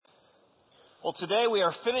Well, today we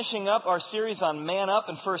are finishing up our series on Man Up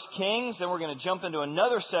in 1 Kings. Then we're going to jump into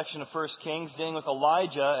another section of 1 Kings dealing with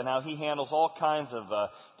Elijah and how he handles all kinds of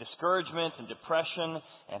discouragement and depression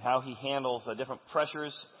and how he handles different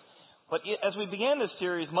pressures. But as we began this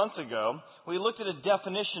series months ago, we looked at a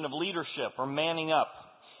definition of leadership or manning up.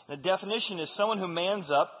 And the definition is someone who mans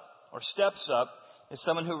up or steps up is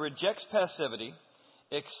someone who rejects passivity,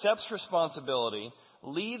 accepts responsibility,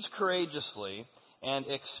 leads courageously, and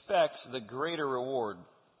expects the greater reward.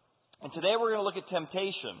 And today we're going to look at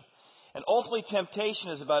temptation. And ultimately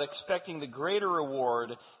temptation is about expecting the greater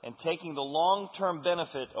reward and taking the long-term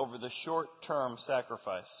benefit over the short-term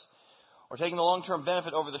sacrifice. Or taking the long-term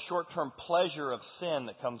benefit over the short-term pleasure of sin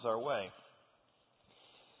that comes our way.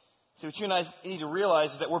 See, what you and I need to realize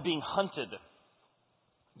is that we're being hunted.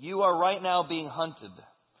 You are right now being hunted.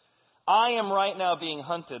 I am right now being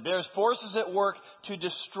hunted. There's forces at work to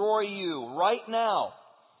destroy you right now.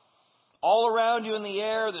 All around you in the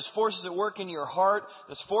air, there's forces at work in your heart.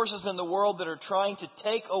 There's forces in the world that are trying to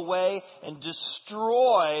take away and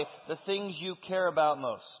destroy the things you care about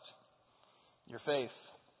most. Your faith,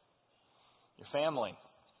 your family,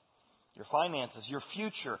 your finances, your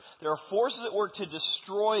future. There are forces at work to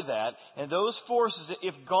destroy that, and those forces,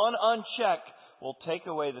 if gone unchecked, will take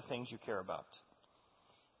away the things you care about.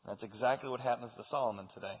 That's exactly what happens to Solomon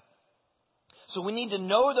today. So we need to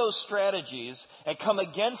know those strategies and come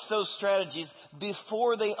against those strategies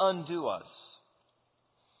before they undo us.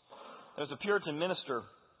 There was a Puritan minister,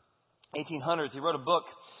 1800s. He wrote a book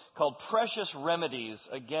called Precious Remedies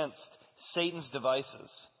Against Satan's Devices.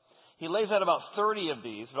 He lays out about 30 of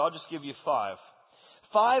these, but I'll just give you 5.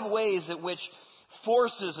 5 ways in which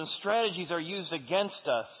forces and strategies are used against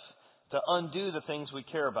us to undo the things we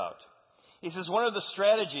care about. He says one of the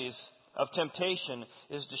strategies of temptation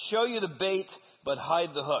is to show you the bait but hide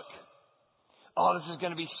the hook. Oh, this is going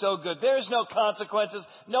to be so good. There's no consequences.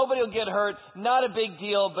 Nobody will get hurt. Not a big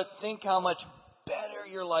deal, but think how much better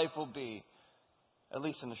your life will be, at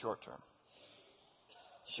least in the short term.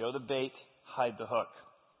 Show the bait, hide the hook.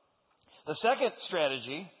 The second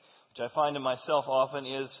strategy, which I find in myself often,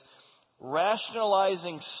 is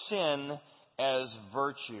rationalizing sin as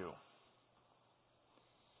virtue.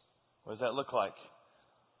 What does that look like?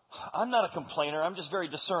 I'm not a complainer. I'm just very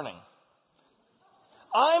discerning.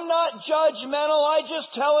 I'm not judgmental. I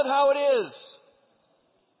just tell it how it is.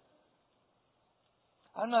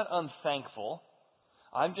 I'm not unthankful.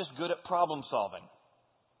 I'm just good at problem solving.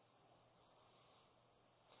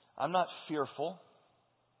 I'm not fearful.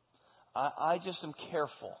 I just am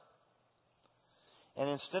careful. And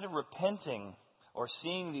instead of repenting or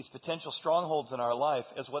seeing these potential strongholds in our life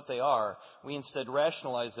as what they are, we instead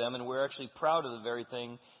rationalize them, and we're actually proud of the very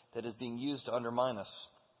thing that is being used to undermine us.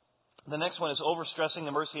 The next one is overstressing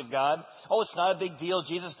the mercy of God. Oh, it's not a big deal.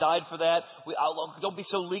 Jesus died for that. Don't be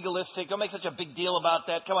so legalistic. Don't make such a big deal about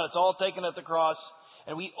that. Come on, it's all taken at the cross.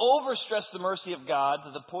 And we overstress the mercy of God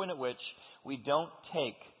to the point at which we don't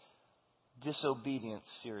take disobedience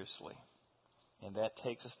seriously. And that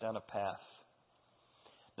takes us down a path.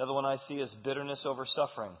 Another one I see is bitterness over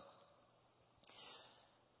suffering.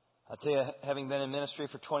 I'll tell you, having been in ministry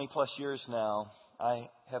for 20 plus years now, I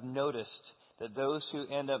have noticed that those who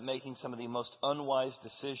end up making some of the most unwise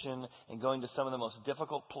decisions and going to some of the most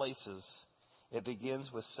difficult places, it begins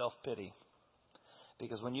with self-pity.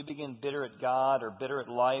 Because when you begin bitter at God or bitter at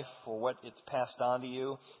life for what it's passed on to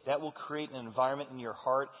you, that will create an environment in your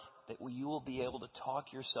heart that you will be able to talk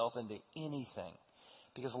yourself into anything.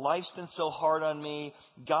 Because life's been so hard on me,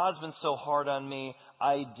 God's been so hard on me,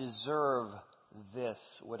 I deserve this,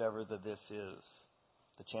 whatever the this is.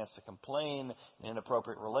 The chance to complain, an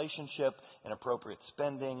inappropriate relationship, inappropriate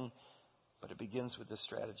spending, but it begins with this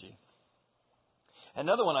strategy.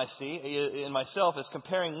 Another one I see in myself is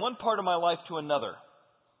comparing one part of my life to another.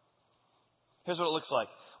 Here's what it looks like.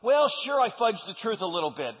 Well, sure, I fudged the truth a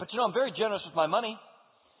little bit, but I'm very generous with my money.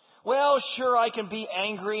 Well, sure, I can be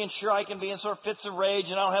angry, and sure, I can be in sort of fits of rage,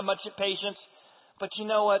 and I don't have much patience. But you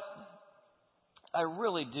know what? I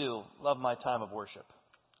really do love my time of worship.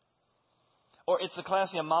 Or it's the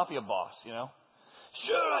classic mafia boss, Sure,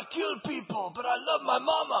 I killed people, but I love my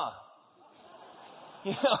mama.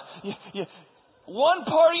 One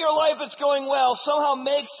part of your life that's going well somehow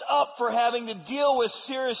makes up for having to deal with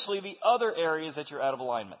seriously the other areas that you're out of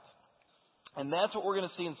alignment. And that's what we're going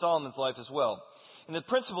to see in Solomon's life as well. And the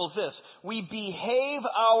principle is this: we behave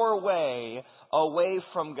our way away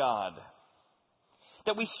from God.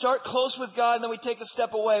 That we start close with God and then we take a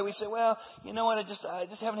step away. We say, well, you know what, I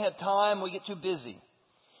just haven't had time. We get too busy.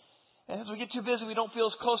 And as we get too busy, we don't feel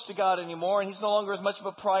as close to God anymore, and He's no longer as much of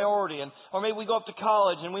a priority. Or maybe we go up to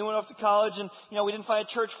college, and we went off to college, and we didn't find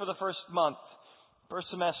a church for the first month, first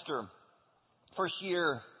semester, first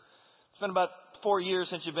year. It's been about 4 years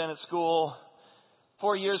since you've been at school,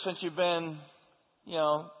 4 years since you've been,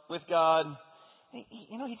 with God.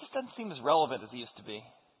 He just doesn't seem as relevant as he used to be.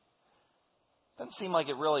 Doesn't seem like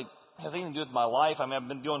it really has anything to do with my life. I mean, I've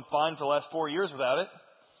been doing fine for the last 4 years without it.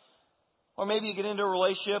 Or maybe you get into a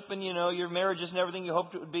relationship and, your marriage isn't everything you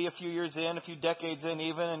hoped it would be a few years in, a few decades in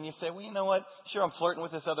even, and you say, well, you know what? Sure, I'm flirting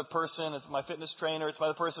with this other person. It's my fitness trainer. It's my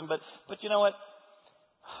other person. But you know what?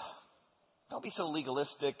 Don't be so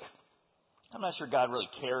legalistic. I'm not sure God really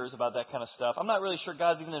cares about that kind of stuff. I'm not really sure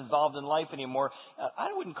God's even involved in life anymore.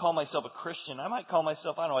 I wouldn't call myself a Christian. I might call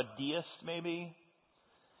myself, a deist maybe.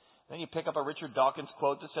 Then you pick up a Richard Dawkins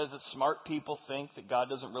quote that says that smart people think that God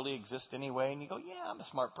doesn't really exist anyway. And you go, yeah, I'm a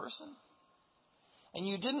smart person. And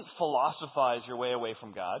you didn't philosophize your way away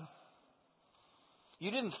from God.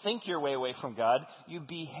 You didn't think your way away from God. You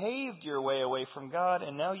behaved your way away from God.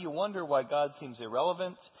 And now you wonder why God seems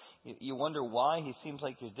irrelevant. You wonder why He seems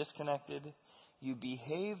like you're disconnected. You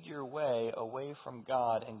behaved your way away from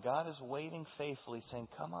God, and God is waiting faithfully, saying,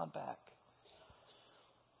 come on back.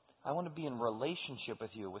 I want to be in relationship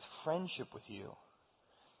with you, with friendship with you.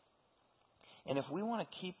 And if we want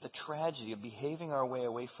to keep the tragedy of behaving our way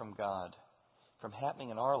away from God from happening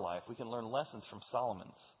in our life, we can learn lessons from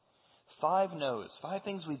Solomon's. 5 no's, 5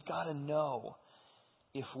 things we've got to know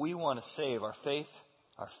if we want to save our faith,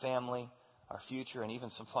 our family, our future, and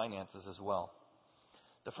even some finances as well.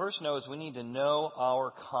 The first no is we need to know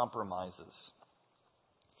our compromises.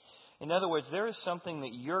 In other words, there is something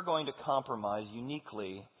that you're going to compromise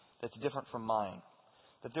uniquely that's different from mine.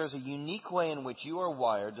 That there's a unique way in which you are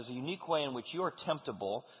wired, there's a unique way in which you are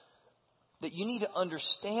temptable, that you need to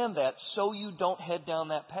understand that so you don't head down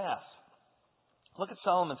that path. Look at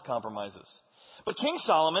Solomon's compromises. But King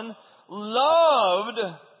Solomon loved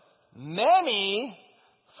many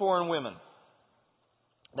foreign women.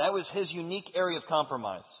 That was his unique area of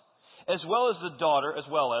compromise. As well as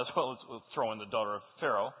we'll throw in the daughter of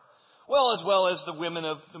Pharaoh, as well as the women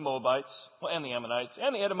of the Moabites, and the Ammonites,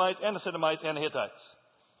 and the Edomites, and the Sidonites, and the Hittites.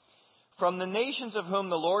 From the nations of whom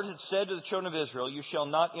the Lord had said to the children of Israel, you shall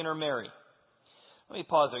not intermarry. Let me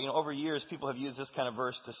pause there. Over years, people have used this kind of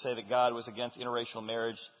verse to say that God was against interracial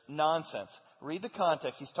marriage. Nonsense. Read the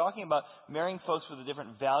context. He's talking about marrying folks with a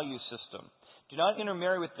different value system. Do not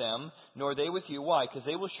intermarry with them, nor they with you. Why? Because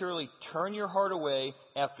they will surely turn your heart away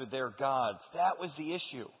after their gods. That was the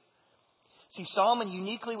issue. See, Solomon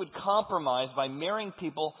uniquely would compromise by marrying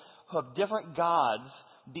people who have different gods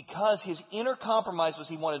because his inner compromise was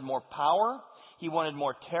he wanted more power, he wanted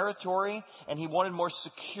more territory, and he wanted more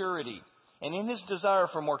security. And in his desire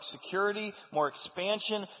for more security, more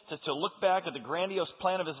expansion, to look back at the grandiose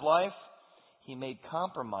plan of his life, he made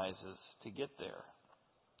compromises to get there.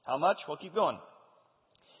 How much? Well, keep going.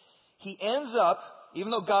 He ends up, even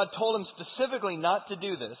though God told him specifically not to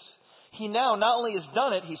do this, he now not only has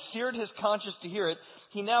done it, he's seared his conscience to hear it,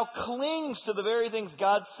 he now clings to the very things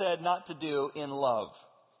God said not to do in love.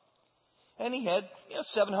 And he had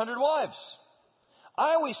 700 wives.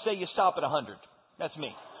 I always say you stop at 100. That's me.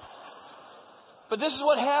 But this is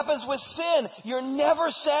what happens with sin. You're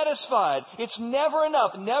never satisfied. It's never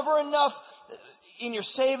enough. Never enough in your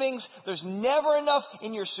savings. There's never enough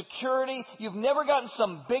in your security. You've never gotten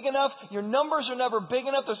some big enough. Your numbers are never big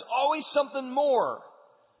enough. There's always something more.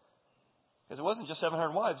 Because it wasn't just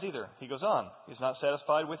 700 wives either. He goes on. He's not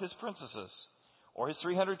satisfied with his princesses or his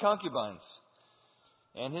 300 concubines.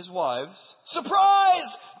 And his wives,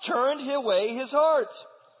 surprise, turned away his heart.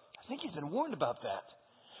 I think he's been warned about that.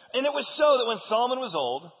 And it was so that when Solomon was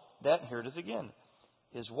old, here it is again,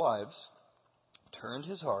 his wives turned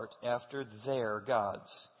his heart after their gods.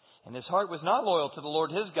 And his heart was not loyal to the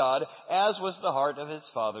Lord his God, as was the heart of his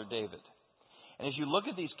father David. And as you look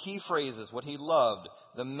at these key phrases, what he loved,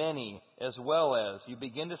 the many, as well as, you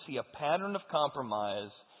begin to see a pattern of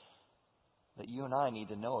compromise that you and I need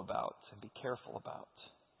to know about and be careful about.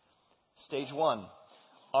 Stage 1,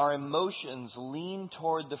 our emotions lean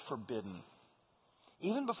toward the forbidden.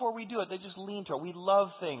 Even before we do it, they just lean toward. We love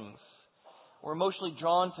things. We're emotionally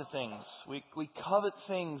drawn to things. We covet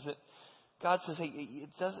things that God says, hey,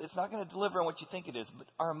 it's not going to deliver on what you think it is. But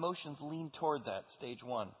our emotions lean toward that. Stage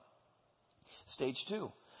 1. Stage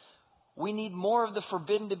 2. We need more of the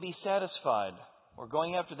forbidden to be satisfied. We're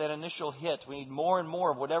going after that initial hit. We need more and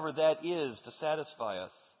more of whatever that is to satisfy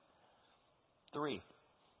us. 3.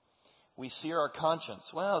 We sear our conscience.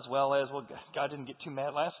 Well, God didn't get too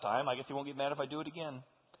mad last time. I guess He won't get mad if I do it again.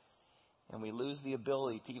 And we lose the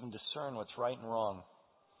ability to even discern what's right and wrong.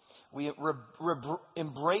 We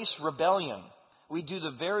embrace rebellion. We do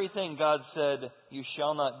the very thing God said you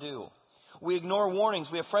shall not do. We ignore warnings.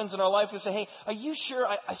 We have friends in our life who say, hey, are you sure?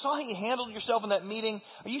 I saw how you handled yourself in that meeting.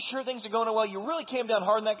 Are you sure things are going well? You really came down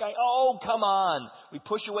hard on that guy. Oh, come on. We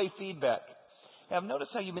push away feedback. Hey, I've noticed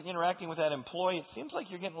how you've been interacting with that employee. It seems like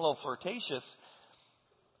you're getting a little flirtatious.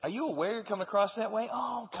 Are you aware you're coming across that way?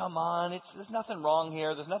 Oh, come on. There's nothing wrong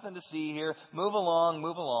here. There's nothing to see here. Move along,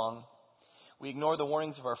 move along. We ignore the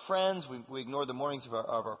warnings of our friends. We ignore the warnings of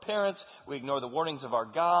our parents. We ignore the warnings of our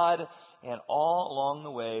God. And all along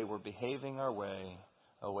the way, we're behaving our way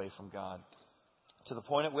away from God, to the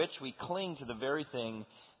point at which we cling to the very thing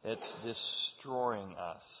that's destroying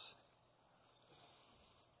us.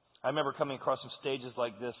 I remember coming across some stages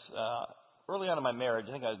like this early on in my marriage.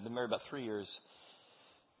 I think I'd been married about 3 years.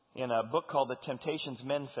 In a book called The Temptations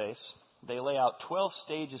Men Face, they lay out 12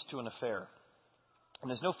 stages to an affair. And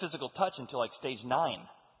there's no physical touch until like stage 9.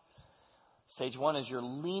 Stage 1 is you're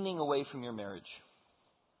leaning away from your marriage.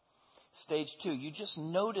 Stage 2, you just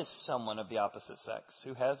notice someone of the opposite sex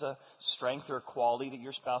who has a strength or a quality that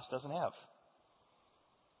your spouse doesn't have.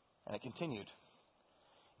 And it continued.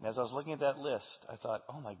 And as I was looking at that list, I thought,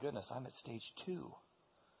 oh my goodness, I'm at stage 2.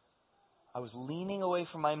 I was leaning away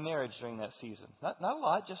from my marriage during that season. Not a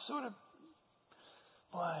lot, just sort of,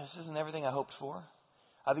 boy, this isn't everything I hoped for.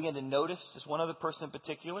 I began to notice just one other person in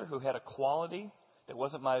particular who had a quality that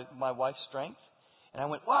wasn't my wife's strength. And I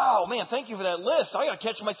went, wow, man, thank you for that list. I got to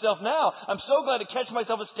catch myself now. I'm so glad to catch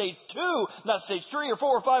myself at stage 2, not stage 3 or 4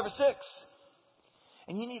 or 5 or 6.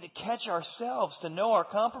 And you need to catch ourselves, to know our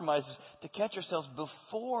compromises, to catch ourselves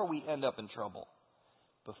before we end up in trouble,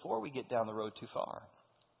 before we get down the road too far.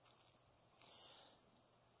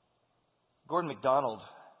 Gordon MacDonald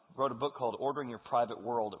wrote a book called Ordering Your Private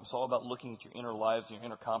World. It was all about looking at your inner lives and your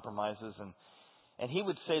inner compromises. And he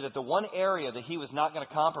would say that the one area that he was not going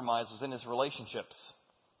to compromise was in his relationships.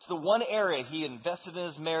 It's the one area he invested in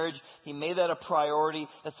his marriage. He made that a priority.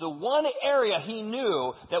 That's the one area he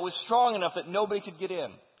knew that was strong enough that nobody could get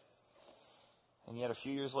in. And yet a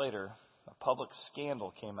few years later, a public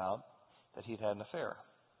scandal came out that he'd had an affair.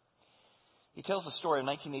 He tells the story of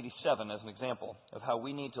 1987 as an example of how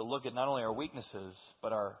we need to look at not only our weaknesses,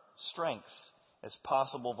 but our strengths as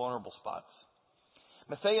possible vulnerable spots.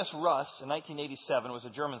 Matthias Russ, in 1987, was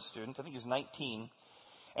a German student. I think he was 19.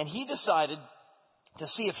 And he decided to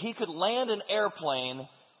see if he could land an airplane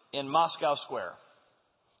in Moscow Square.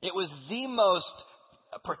 It was the most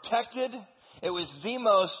protected, it was the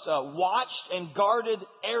most watched and guarded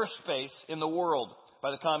airspace in the world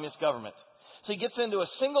by the communist government. So he gets into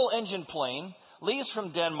a single-engine plane, leaves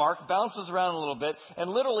from Denmark, bounces around a little bit,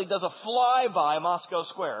 and literally does a flyby Moscow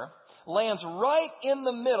Square, lands right in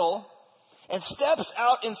the middle, and steps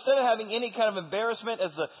out. Instead of having any kind of embarrassment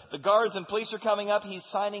as the guards and police are coming up, he's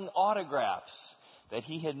signing autographs that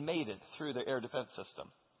he had made it through the air defense system.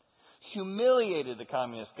 Humiliated the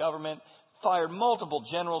communist government, fired multiple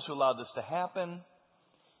generals who allowed this to happen.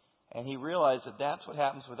 And he realized that that's what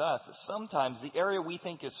happens with us. That sometimes the area we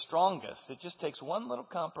think is strongest, it just takes one little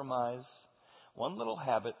compromise, one little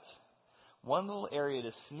habit, one little area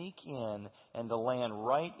to sneak in and to land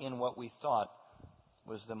right in what we thought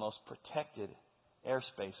was the most protected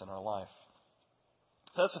airspace in our life.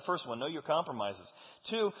 So that's the first one. Know your compromises.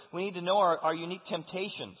 2, we need to know our unique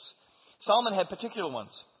temptations. Solomon had particular ones.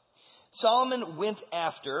 Solomon went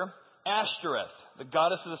after Ashtoreth, the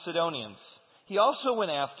goddess of the Sidonians. He also went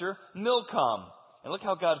after Milcom. And look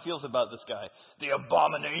how God feels about this guy. The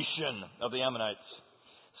abomination of the Ammonites.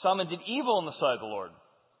 Solomon did evil in the sight of the Lord.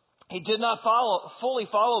 He did not fully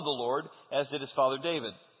follow the Lord, as did his father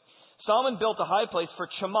David. Solomon built a high place for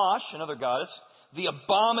Chemosh, another goddess, the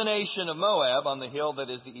abomination of Moab, on the hill that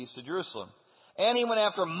is the east of Jerusalem. And he went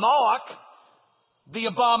after Moloch, the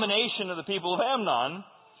abomination of the people of Ammon.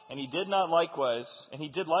 And he did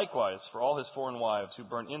likewise for all his foreign wives who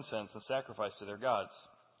burned incense and sacrificed to their gods.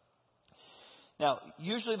 Now,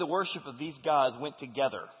 usually the worship of these gods went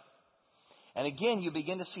together. And again, you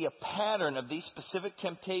begin to see a pattern of these specific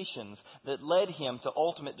temptations that led him to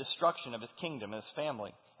ultimate destruction of his kingdom and his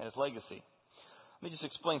family and his legacy. Let me just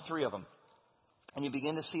explain 3 of them. And you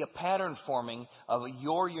begin to see a pattern forming of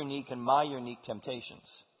your unique and my unique temptations.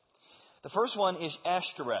 The first one is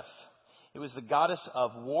Ashtoreth. It was the goddess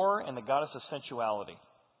of war and the goddess of sensuality.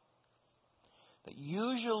 That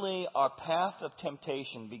usually our path of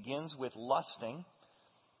temptation begins with lusting.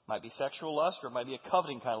 Might be sexual lust or it might be a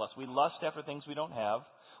coveting kind of lust. We lust after things we don't have.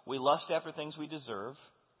 We lust after things we deserve.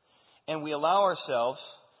 And we allow ourselves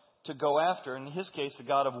to go after. In his case, the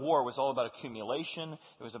god of war was all about accumulation.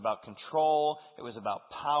 It was about control. It was about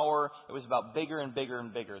power. It was about bigger and bigger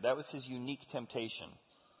and bigger. That was his unique temptation.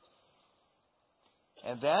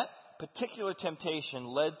 And that particular temptation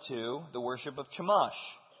led to the worship of Chemosh.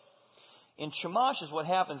 In Chemosh is what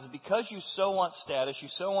happens is because you so want status, you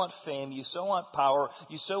so want fame, you so want power,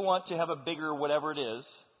 you so want to have a bigger whatever it is,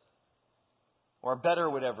 or a better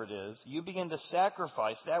whatever it is, you begin to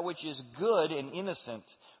sacrifice that which is good and innocent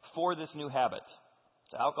for this new habit.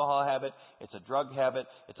 It's an alcohol habit, it's a drug habit,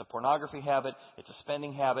 it's a pornography habit, it's a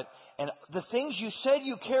spending habit. And the things you said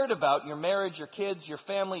you cared about, your marriage, your kids, your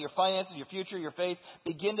family, your finances, your future, your faith,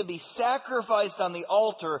 begin to be sacrificed on the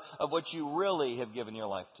altar of what you really have given your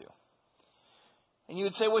life to. And you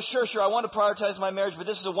would say, well, sure, I want to prioritize my marriage, but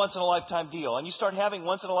this is a once-in-a-lifetime deal. And you start having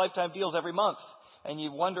once-in-a-lifetime deals every month. And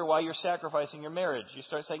you wonder why you're sacrificing your marriage. You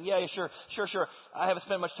start saying, yeah, sure. I haven't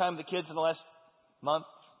spent much time with the kids in the last month,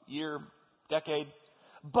 year, decade.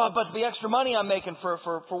 But the extra money I'm making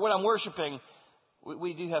for what I'm worshiping,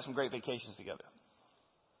 we do have some great vacations together.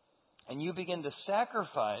 And you begin to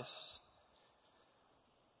sacrifice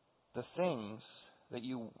the things that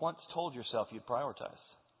you once told yourself you'd prioritize.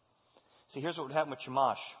 See, here's what would happen with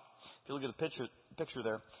Chemosh. If you look at the picture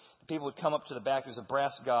there, the people would come up to the back. There's a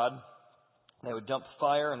brass god. They would dump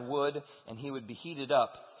fire and wood, and he would be heated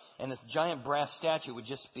up. And this giant brass statue would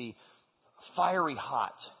just be fiery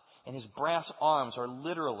hot. And his brass arms are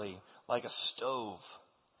literally like a stove.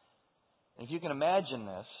 And if you can imagine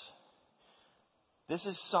this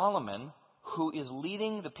is Solomon who is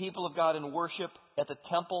leading the people of God in worship at the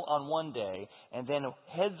temple on one day, and then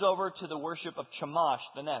heads over to the worship of Chemosh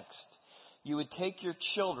the next. You would take your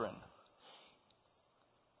children,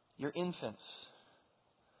 your infants,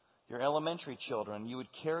 your elementary children, you would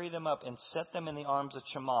carry them up and set them in the arms of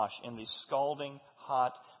Chemosh in these scalding,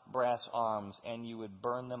 hot brass arms, and you would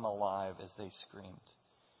burn them alive as they screamed.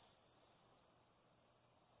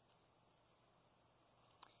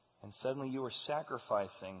 And suddenly you were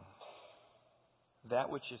sacrificing that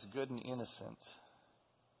which is good and innocent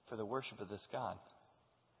for the worship of this God.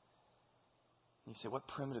 You say, what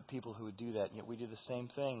primitive people who would do that? And yet we do the same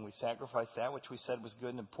thing. We sacrifice that which we said was good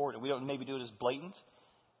and important. We don't maybe do it as blatant,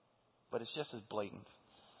 but it's just as blatant.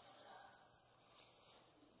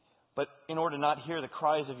 But in order to not hear the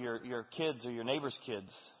cries of your kids or your neighbor's kids,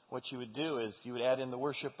 what you would do is you would add in the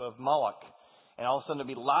worship of Moloch. And all of a sudden there'd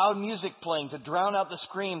be loud music playing to drown out the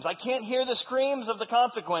screams. I can't hear the screams of the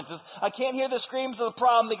consequences. I can't hear the screams of the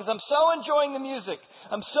problem because I'm so enjoying the music.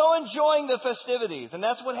 I'm so enjoying the festivities. And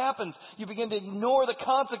that's what happens. You begin to ignore the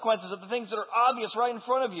consequences of the things that are obvious right in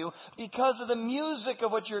front of you because of the music of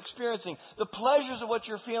what you're experiencing, the pleasures of what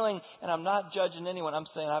you're feeling. And I'm not judging anyone. I'm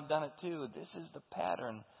saying I've done it too. This is the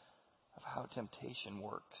pattern of how temptation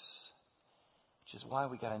works. Which is why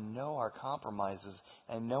we got to know our compromises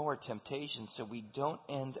and know our temptations so we don't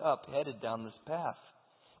end up headed down this path.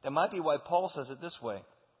 That might be why Paul says it this way.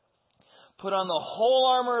 Put on the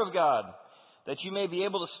whole armor of God that you may be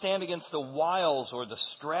able to stand against the wiles or the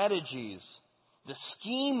strategies, the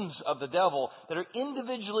schemes of the devil that are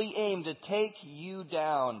individually aimed to take you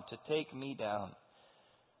down, to take me down.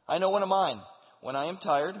 I know one of mine. When I am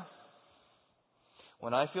tired,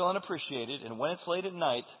 when I feel unappreciated, and when it's late at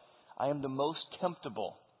night, I am the most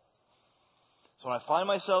temptable. So when I find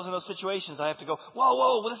myself in those situations, I have to go,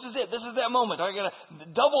 whoa, this is it. This is that moment. I got to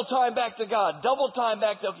double time back to God, double time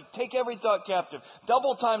back to take every thought captive,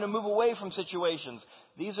 double time to move away from situations.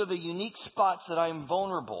 These are the unique spots that I am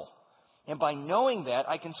vulnerable. And by knowing that,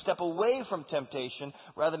 I can step away from temptation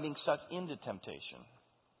rather than being sucked into temptation.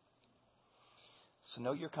 So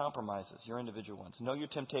know your compromises, your individual ones. Know your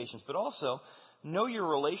temptations, but also know your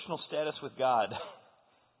relational status with God.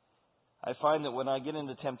 I find that when I get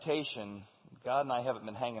into temptation, God and I haven't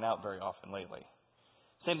been hanging out very often lately.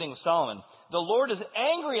 Same thing with Solomon. The Lord is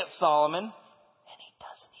angry at Solomon, and he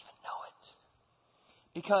doesn't even know it.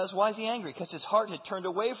 Because, why is he angry? Because his heart had turned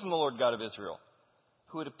away from the Lord God of Israel,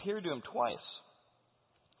 who had appeared to him twice.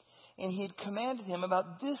 And he had commanded him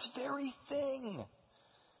about this very thing.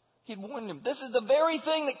 He'd warned him, this is the very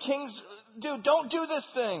thing that kings do. Don't do this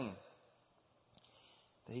thing.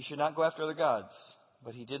 That he should not go after other gods.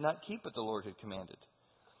 But he did not keep what the Lord had commanded.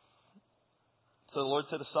 So the Lord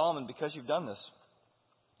said to Solomon, because you've done this,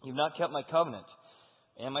 you've not kept my covenant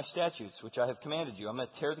and my statutes, which I have commanded you. I'm going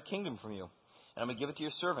to tear the kingdom from you, and I'm going to give it to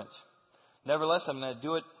your servants. Nevertheless, I'm going to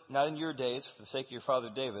do it not in your days for the sake of your father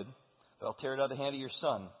David, but I'll tear it out of the hand of your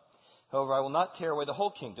son. However, I will not tear away the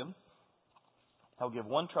whole kingdom. I will give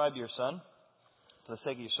one tribe to your son for the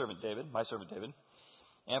sake of your servant David, my servant David,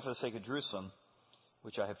 and for the sake of Jerusalem,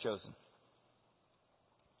 which I have chosen.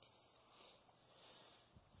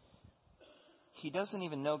 He doesn't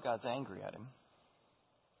even know God's angry at him.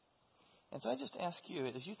 And so I just ask you,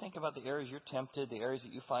 as you think about the areas you're tempted, the areas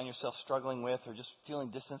that you find yourself struggling with or just feeling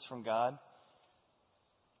distance from God,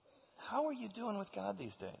 How are you doing with God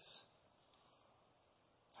these days?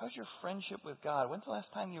 How's your friendship with God? When's the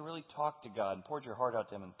last time you really talked to God and poured your heart out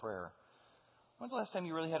to Him in prayer? When's the last time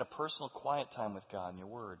you really had a personal quiet time with God in your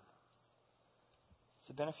Word? Has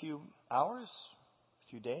it been a few hours? A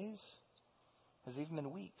few days? Has it even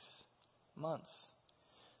been weeks? Months?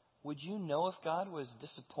 Would you know if God was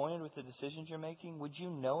disappointed with the decisions you're making? Would you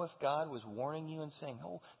know if God was warning you and saying,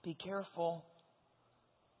 oh, be careful?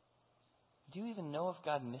 Do you even know if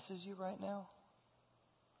God misses you right now?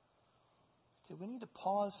 See, we need to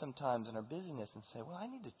pause sometimes in our busyness and say, well, I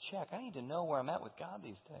need to check. I need to know where I'm at with God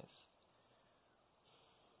these days.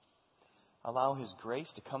 Allow His grace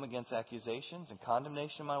to come against accusations and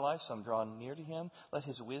condemnation in my life so I'm drawn near to Him. Let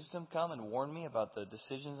His wisdom come and warn me about the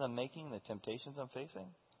decisions I'm making, the temptations I'm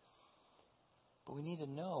facing. But we need to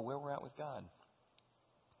know where we're at with God.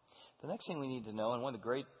 The next thing we need to know, and one of the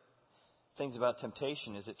great things about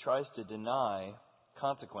temptation, is it tries to deny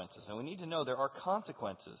consequences. And we need to know there are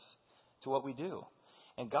consequences to what we do.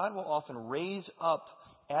 And God will often raise up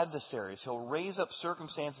adversaries. He'll raise up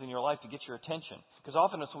circumstances in your life to get your attention. Because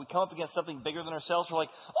often when we come up against something bigger than ourselves, we're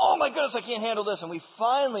like, oh my goodness, I can't handle this. And we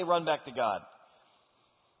finally run back to God.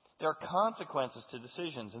 There are consequences to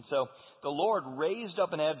decisions. And so the Lord raised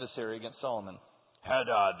up an adversary against Solomon.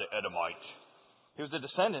 Hadad the Edomite. He was a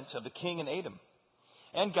descendant of the king in Edom.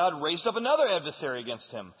 And God raised up another adversary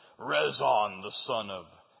against him. Rezon the son of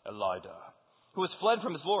Elidah, who has fled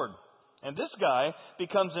from his Lord. And this guy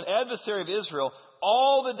becomes an adversary of Israel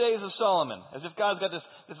all the days of Solomon. As if God's got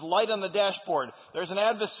this light on the dashboard. There's an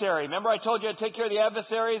adversary. Remember I told you I'd take care of the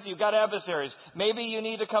adversaries? You've got adversaries. Maybe you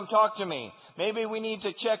need to come talk to me. Maybe we need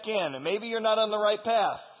to check in. Maybe you're not on the right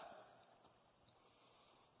path.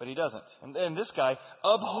 But he doesn't. And then this guy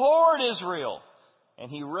abhorred Israel.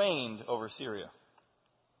 And he reigned over Syria.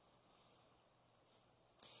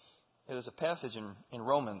 There's a passage in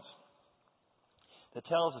Romans that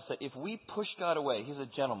tells us that if we push God away, He's a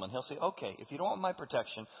gentleman. He'll say, okay, if you don't want my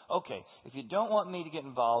protection, okay, if you don't want me to get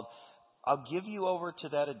involved, I'll give you over to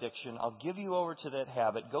that addiction. I'll give you over to that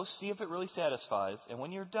habit. Go see if it really satisfies. And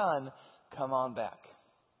when you're done, come on back.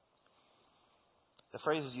 The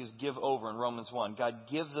phrase is used, give over, in Romans 1. God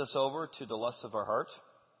gives us over to the lusts of our heart.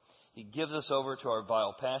 He gives us over to our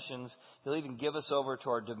vile passions. He'll even give us over to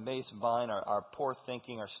our debased mind, our poor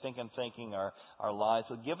thinking, our stinking thinking, our lies.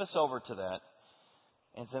 He'll give us over to that.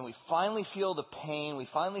 And then we finally feel the pain. We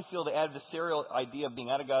finally feel the adversarial idea of being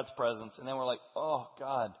out of God's presence. And then we're like, oh,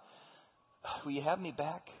 God, will you have me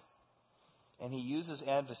back? And He uses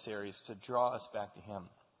adversaries to draw us back to Him.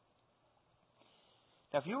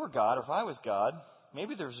 Now, if you were God, or if I was God,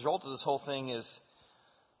 maybe the result of this whole thing is,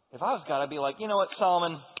 if I was God, I'd be like, you know what,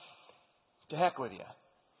 Solomon, to heck with you.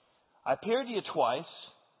 I appeared to you twice.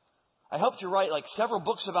 I helped you write like several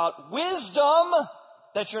books about wisdom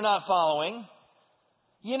that you're not following.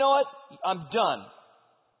 You know what? I'm done.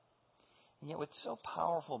 And yet what's so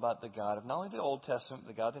powerful about the God of not only the Old Testament, but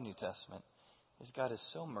the God of the New Testament, is God is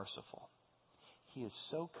so merciful. He is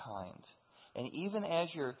so kind. And even as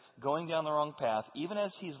you're going down the wrong path, even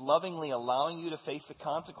as He's lovingly allowing you to face the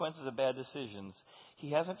consequences of bad decisions,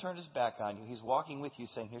 He hasn't turned His back on you. He's walking with you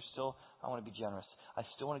saying, here still, I want to be generous. I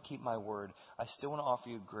still want to keep my word. I still want to offer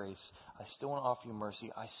you grace. I still want to offer you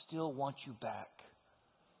mercy. I still want you back.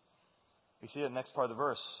 You see the next part of the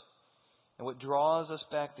verse. And what draws us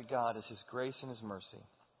back to God is His grace and His mercy.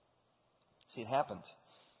 See, it happened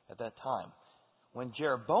at that time when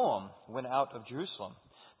Jeroboam went out of Jerusalem.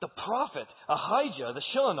 The prophet Ahijah the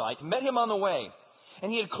Shilonite met him on the way,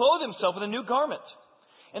 and he had clothed himself with a new garment.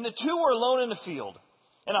 And the two were alone in the field.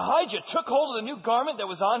 And Ahijah took hold of the new garment that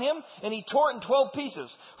was on him, and he tore it in 12 pieces.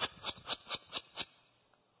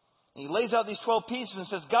 And he lays out these 12 pieces and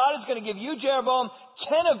says, God is going to give you, Jeroboam,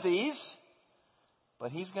 10 of these, but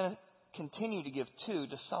He's going to continue to give 2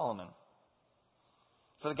 to Solomon.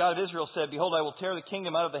 For the God of Israel said, behold, I will tear the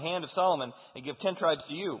kingdom out of the hand of Solomon and give 10 tribes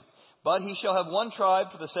to you. But he shall have 1 tribe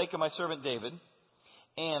for the sake of my servant David,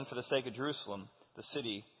 and for the sake of Jerusalem, the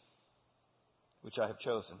city which I have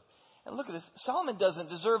chosen. And look at this. Solomon doesn't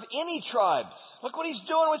deserve any tribes. Look what he's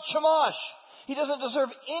doing with Shamash. He doesn't deserve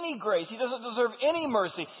any grace. He doesn't deserve any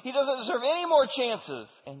mercy. He doesn't deserve any more chances.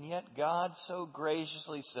 And yet God so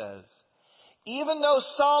graciously says, even though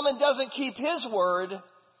Solomon doesn't keep his word,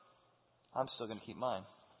 I'm still going to keep mine.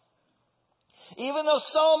 Even though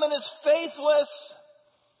Solomon is faithless,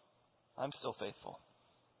 I'm still faithful.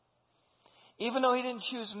 Even though he didn't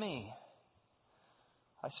choose me,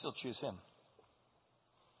 I still choose him.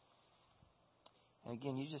 And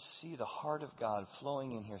again, you just see the heart of God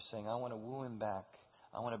flowing in here saying, I want to woo him back.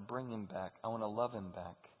 I want to bring him back. I want to love him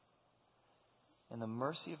back. And the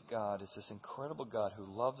mercy of God is this incredible God who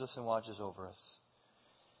loves us and watches over us.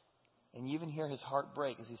 And you even hear his heart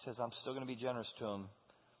break as he says, I'm still going to be generous to them,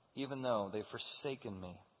 even though they've forsaken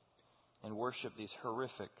me and worship these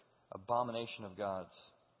horrific abomination of gods.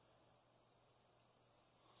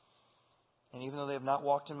 And even though they have not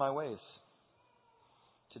walked in my ways,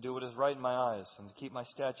 to do what is right in my eyes and to keep my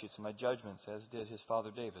statutes and my judgments, as did his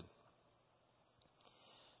father David.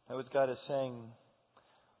 Now, what God is saying,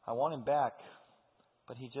 I want him back,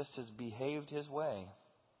 but he just has behaved his way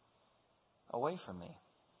away from me.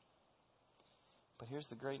 But here's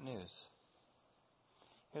the great news.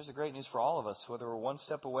 Here's the great news for all of us, whether we're 1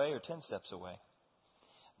 step away or 10 steps away.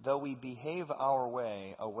 Though we behave our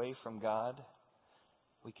way away from God,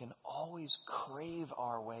 we can always crave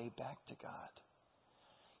our way back to God.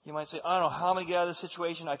 You might say, I don't know how I'm going to get out of this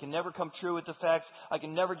situation. I can never come true with the facts. I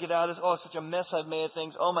can never get out of this. Oh, it's such a mess I've made of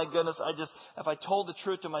things. Oh my goodness, if I told the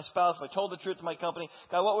truth to my spouse, if I told the truth to my company,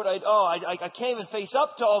 God, what would I can't even face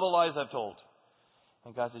up to all the lies I've told.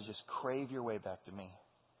 And God says, just crave your way back to me,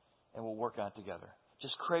 and we'll work on it together.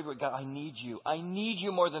 Just crave it. God, I need you. I need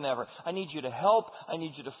you more than ever. I need you to help. I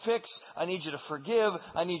need you to fix. I need you to forgive.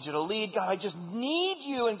 I need you to lead. God, I just need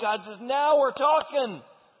you. And God says, now we're talking.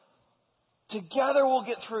 Together we'll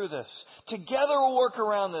get through this. Together we'll work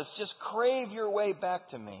around this. Just crave your way back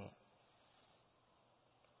to me.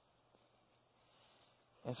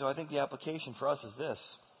 And so I think the application for us is this.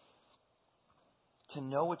 To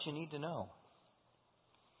know what you need to know.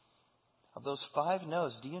 Of those 5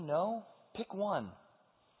 no's, do you know? Pick one.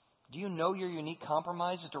 Do you know your unique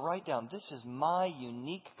compromise? Is to write down, this is my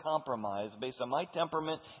unique compromise based on my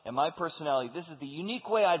temperament and my personality. This is the unique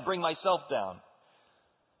way I'd bring myself down.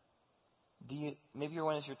 Maybe your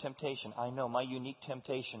one is your temptation. I know my unique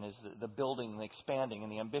temptation is the building, the expanding,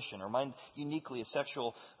 and the ambition. Or mine uniquely is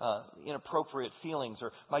sexual inappropriate feelings.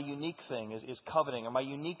 Or my unique thing is coveting. Or my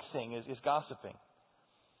unique thing is gossiping.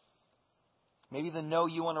 Maybe the no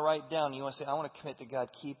you want to write down, you want to say, I want to commit to God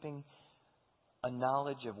keeping a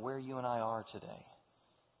knowledge of where you and I are today.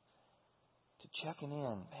 To checking in.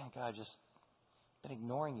 Man, God, I've just been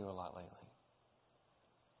ignoring you a lot lately.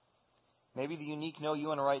 Maybe the unique no you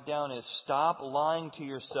want to write down is stop lying to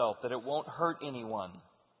yourself that it won't hurt anyone.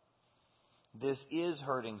 This is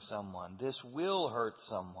hurting someone. This will hurt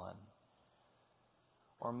someone.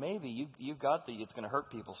 Or maybe you've got the it's going to hurt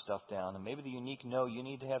people stuff down. And maybe the unique no you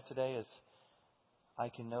need to have today is I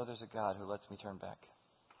can know there's a God who lets me turn back.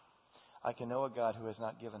 I can know a God who has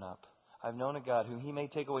not given up. I've known a God who he may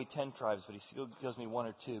take away 10 tribes, but he still gives me 1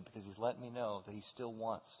 or 2 because he's let me know that he still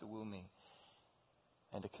wants to woo me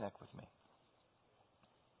and to connect with me.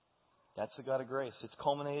 That's the God of grace. It's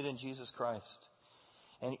culminated in Jesus Christ.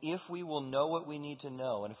 And if we will know what we need to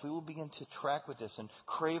know, and if we will begin to track with this and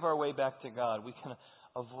crave our way back to God, we can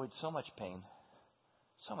avoid so much pain.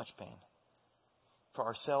 So much pain. For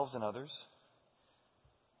ourselves and others.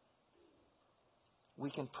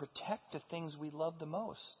 We can protect the things we love the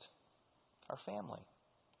most. Our family.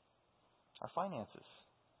 Our finances.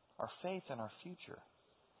 Our faith and our future.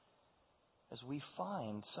 As we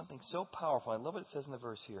find something so powerful. I love what it says in the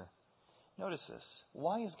verse here. Notice this.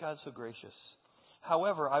 Why is God so gracious?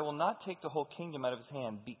 However, I will not take the whole kingdom out of his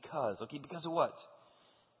hand because of what?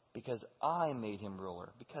 Because I made him ruler.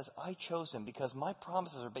 Because I chose him. Because my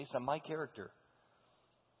promises are based on my character.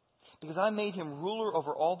 Because I made him ruler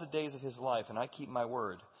over all the days of his life, and I keep my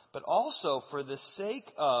word. But also for the sake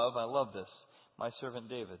of, I love this, my servant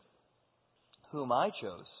David, whom I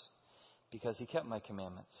chose, because he kept my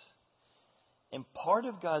commandments. And part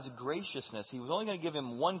of God's graciousness, he was only going to give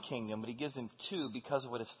him 1 kingdom, but he gives him 2 because of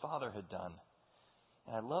what his father had done.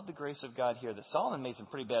 And I love the grace of God here that Solomon made some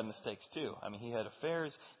pretty bad mistakes too. I mean, he had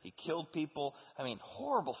affairs, he killed people,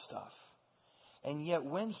 horrible stuff. And yet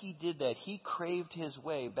when he did that, he craved his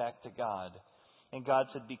way back to God. And God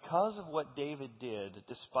said, because of what David did,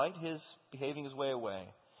 despite his behaving his way away,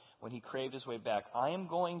 when he craved his way back, I am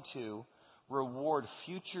going to reward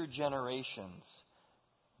future generations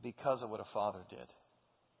because of what a father did.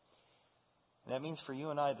 And that means for you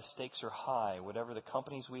and I, the stakes are high. Whatever the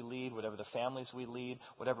companies we lead, whatever the families we lead,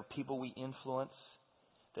 whatever people we influence,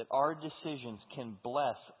 that our decisions can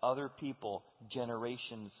bless other people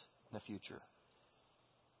generations in the future.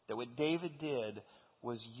 That what David did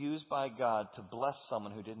was used by God to bless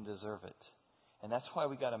someone who didn't deserve it. And that's why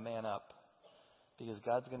we got to man up. Because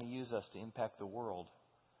God's going to use us to impact the world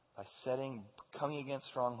by coming against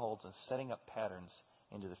strongholds and setting up patterns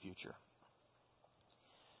into the future.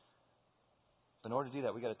 But in order to do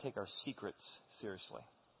that, we've got to take our secrets seriously.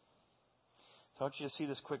 So I want you to see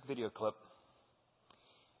this quick video clip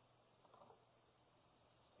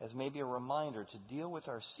as maybe a reminder to deal with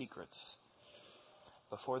our secrets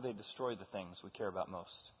before they destroy the things we care about most.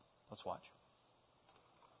 Let's watch.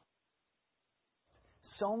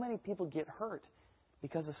 So many people get hurt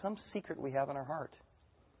because of some secret we have in our heart.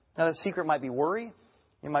 Now, that secret might be worry.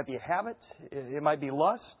 It might be a habit. It might be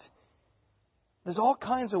lust. There's all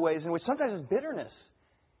kinds of ways in which sometimes it's bitterness.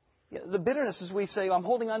 The bitterness is we say, I'm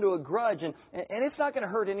holding on to a grudge, and it's not going to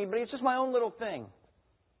hurt anybody. It's just my own little thing.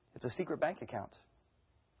 It's a secret bank account.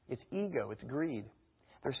 It's ego. It's greed.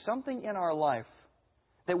 There's something in our life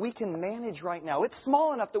that we can manage right now. It's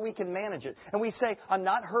small enough that we can manage it. And we say, I'm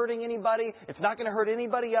not hurting anybody. It's not going to hurt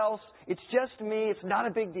anybody else. It's just me. It's not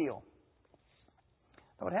a big deal.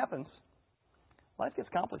 Now what happens? Life gets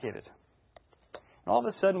complicated. And all of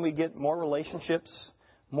a sudden we get more relationships,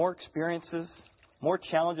 more experiences, more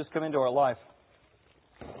challenges come into our life.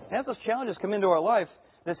 And as those challenges come into our life,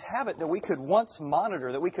 this habit that we could once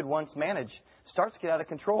monitor, that we could once manage, starts to get out of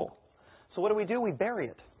control. So what do? We bury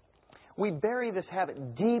it. We bury this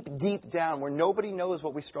habit deep, deep down where nobody knows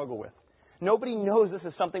what we struggle with. Nobody knows this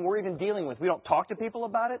is something we're even dealing with. We don't talk to people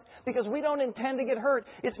about it because we don't intend to get hurt.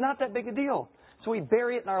 It's not that big a deal. So we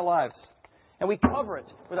bury it in our lives. And we cover it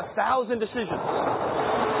with 1,000 decisions.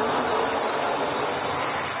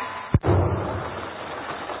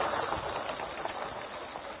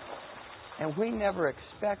 And we never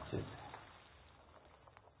expected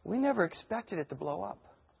it to blow up.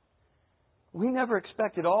 We never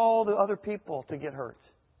expected all the other people to get hurt.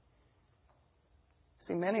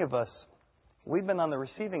 See, many of us, we've been on the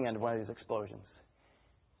receiving end of one of these explosions.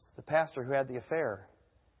 The pastor who had the affair.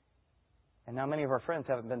 And now many of our friends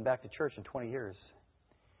haven't been back to church in 20 years.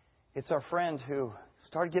 It's our friend who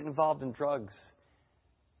started getting involved in drugs.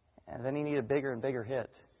 And then he needed a bigger and bigger hit.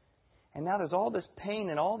 And now there's all this pain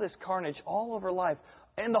and all this carnage all over life.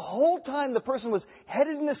 And the whole time the person was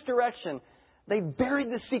headed in this direction, they buried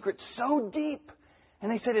the secret so deep.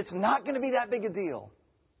 And they said, it's not going to be that big a deal.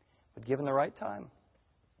 But given the right time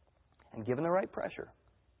and given the right pressure,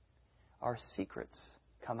 our secrets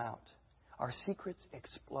come out. Our secrets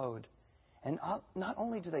explode. And not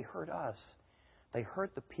only do they hurt us, they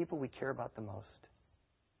hurt the people we care about the most.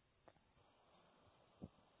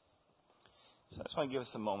 So I just want to give us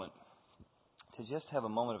a moment to just have a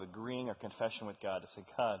moment of agreeing or confession with God, to say,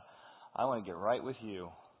 God, I want to get right with you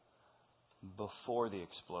before the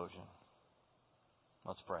explosion.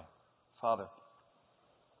 Let's pray. Father,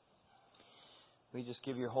 we just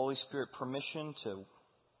give your Holy Spirit permission to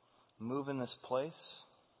move in this place,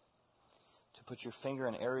 to put your finger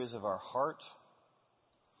in areas of our heart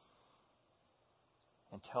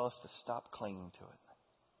and tell us to stop clinging to it.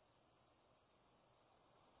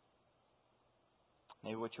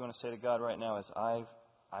 Maybe what you want to say to God right now is, I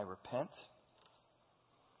repent,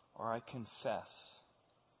 or I confess.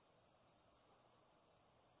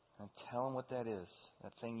 And tell Him what that is,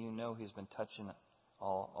 that thing you know He's been touching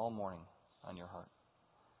all morning on your heart.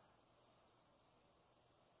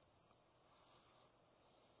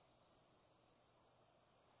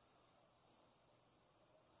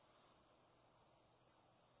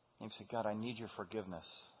 Maybe say, God, I need your forgiveness.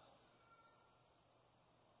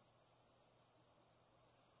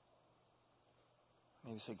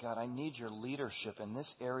 Maybe say, God, I need your leadership in this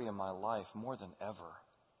area of my life more than ever.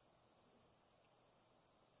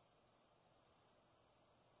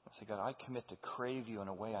 Say, God, I commit to crave you in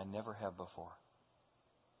a way I never have before.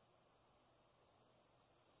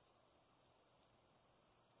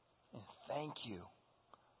 And thank you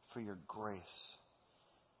for your grace.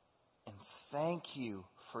 And thank you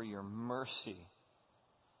for your mercy.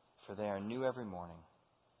 For they are new every morning.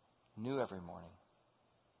 New every morning.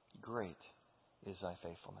 Great is thy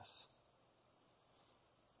faithfulness.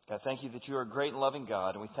 God, thank you that you are a great and loving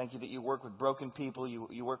God, and we thank you that you work with broken people,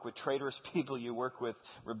 you work with traitorous people, you work with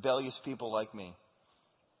rebellious people like me.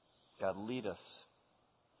 God, lead us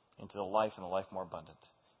into the life and the life more abundant.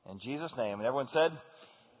 In Jesus' name, and everyone said,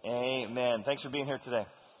 amen. Thanks for being here today.